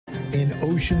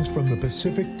oceans from the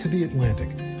Pacific to the Atlantic,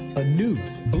 a new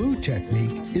blue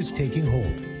technique is taking hold.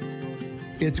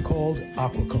 It's called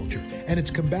aquaculture, and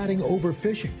it's combating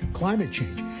overfishing, climate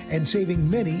change, and saving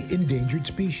many endangered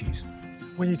species.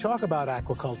 When you talk about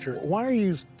aquaculture, why are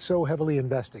you so heavily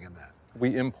investing in that?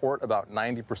 We import about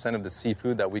 90% of the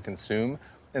seafood that we consume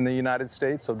in the United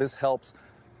States, so this helps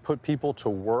put people to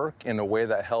work in a way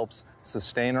that helps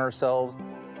sustain ourselves.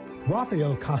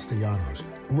 Rafael Castellanos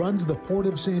runs the Port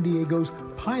of San Diego's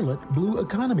pilot Blue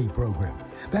Economy program.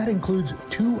 That includes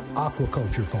 2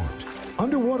 aquaculture farms,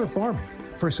 underwater farming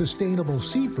for sustainable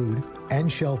seafood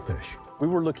and shellfish. We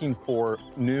were looking for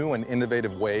new and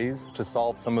innovative ways to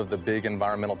solve some of the big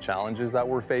environmental challenges that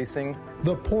we're facing.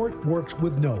 The port works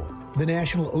with NOAA, the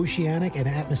National Oceanic and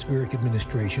Atmospheric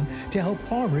Administration, to help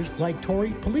farmers like Tori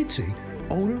Polizzi,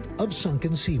 owner of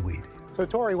Sunken Seaweed. So,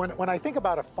 Tori, when I think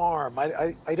about a farm,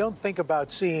 I don't think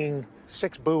about seeing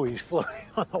 6 buoys floating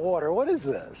on the water. What is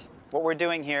this? What we're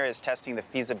doing here is testing the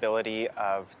feasibility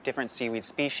of different seaweed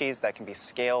species that can be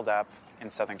scaled up in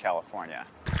Southern California.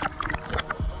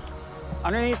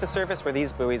 Underneath the surface where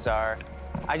these buoys are,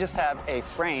 I just have a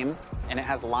frame and it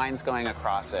has lines going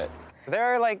across it. There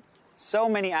are like so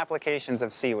many applications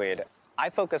of seaweed. I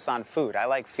focus on food. I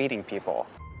like feeding people.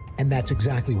 And that's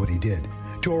exactly what he did.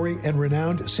 Tori and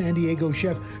renowned San Diego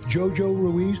chef Jojo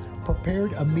Ruiz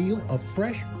prepared a meal of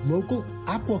fresh, local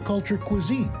aquaculture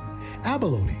cuisine.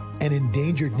 Abalone, an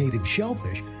endangered native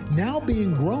shellfish, now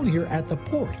being grown here at the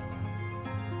port.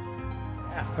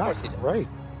 Yeah, of course he did. Right.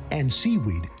 And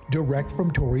seaweed direct from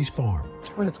Tori's farm.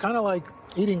 I mean, it's kind of like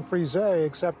eating frisée,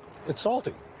 except it's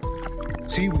salty.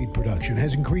 Seaweed production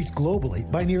has increased globally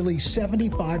by nearly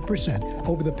 75%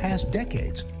 over the past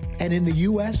decades. And in the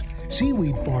U.S.,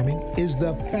 seaweed farming is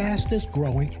the fastest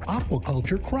growing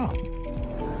aquaculture crop.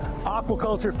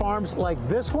 Aquaculture farms like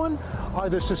this one are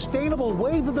the sustainable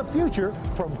wave of the future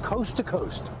from coast to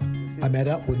coast. I met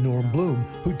up with Norm Bloom,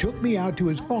 who took me out to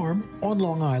his farm on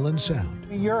Long Island Sound.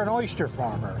 You're an oyster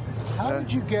farmer. How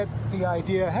did you get the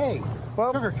idea, hey,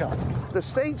 sugar kelp? The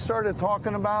state started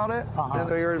talking about it, and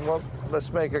they were, well,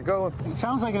 let's make it go. It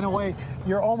sounds like, in a way,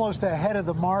 you're almost ahead of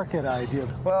the market idea.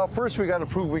 Well, first we got to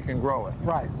prove we can grow it.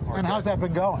 Right. And how's that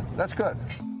been going? That's good.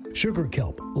 Sugar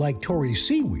kelp, like Tori's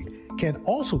seaweed, can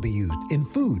also be used in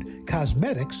food,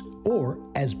 cosmetics, or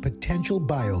as potential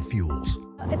biofuels.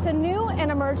 It's a new and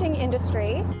emerging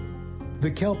industry. The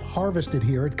kelp harvested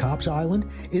here at Copp's Island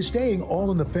is staying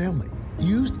all in the family,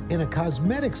 used in a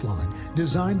cosmetics line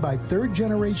designed by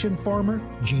third-generation farmer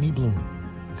Jeannie Bloom.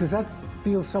 Does that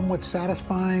feel somewhat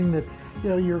satisfying that, you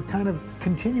know, you're kind of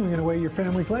continuing in a way your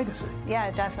family's legacy?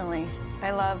 Yeah, definitely. I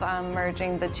love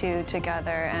merging the two together,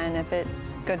 and if it's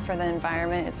good for the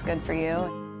environment, it's good for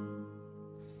you.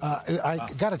 I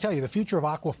got to tell you, the future of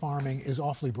aqua farming is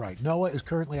awfully bright. NOAA is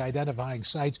currently identifying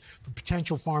sites for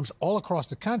potential farms all across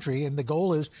the country, and the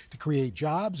goal is to create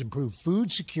jobs, improve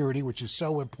food security, which is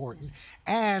so important,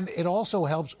 and it also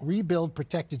helps rebuild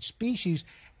protected species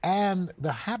and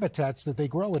the habitats that they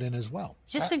grow it in as well.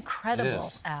 Just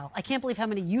incredible, Al. I can't believe how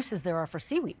many uses there are for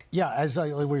seaweed. Yeah, as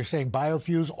we were saying,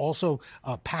 biofuels, also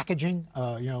packaging,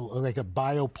 you know, like a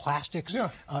bioplastics. Yeah.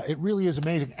 It really is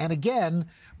amazing. And again,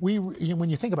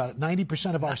 when you think about it,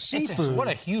 90% of our seafood, what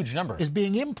a huge number, is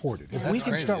being imported. If we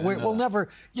can start, we'll never,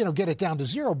 you know, get it down to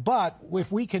zero. But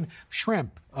if we can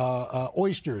shrimp,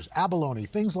 oysters, abalone,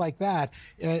 things like that,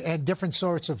 and different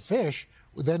sorts of fish,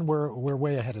 then we're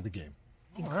way ahead of the game.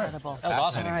 Incredible. That was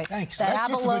awesome. All right. Thanks. That's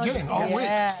just the beginning. Oh,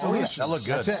 wait. Solutions. That looked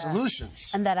good.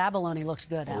 Solutions. And that abalone looked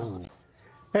good, Al.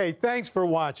 Hey, thanks for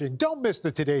watching. Don't miss the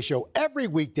Today Show every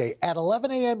weekday at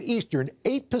 11 a.m. Eastern,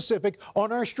 8 Pacific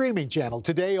on our streaming channel,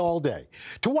 Today All Day.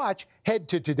 To watch, head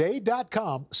to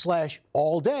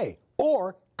today.com/allday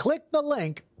or click the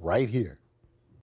link right here.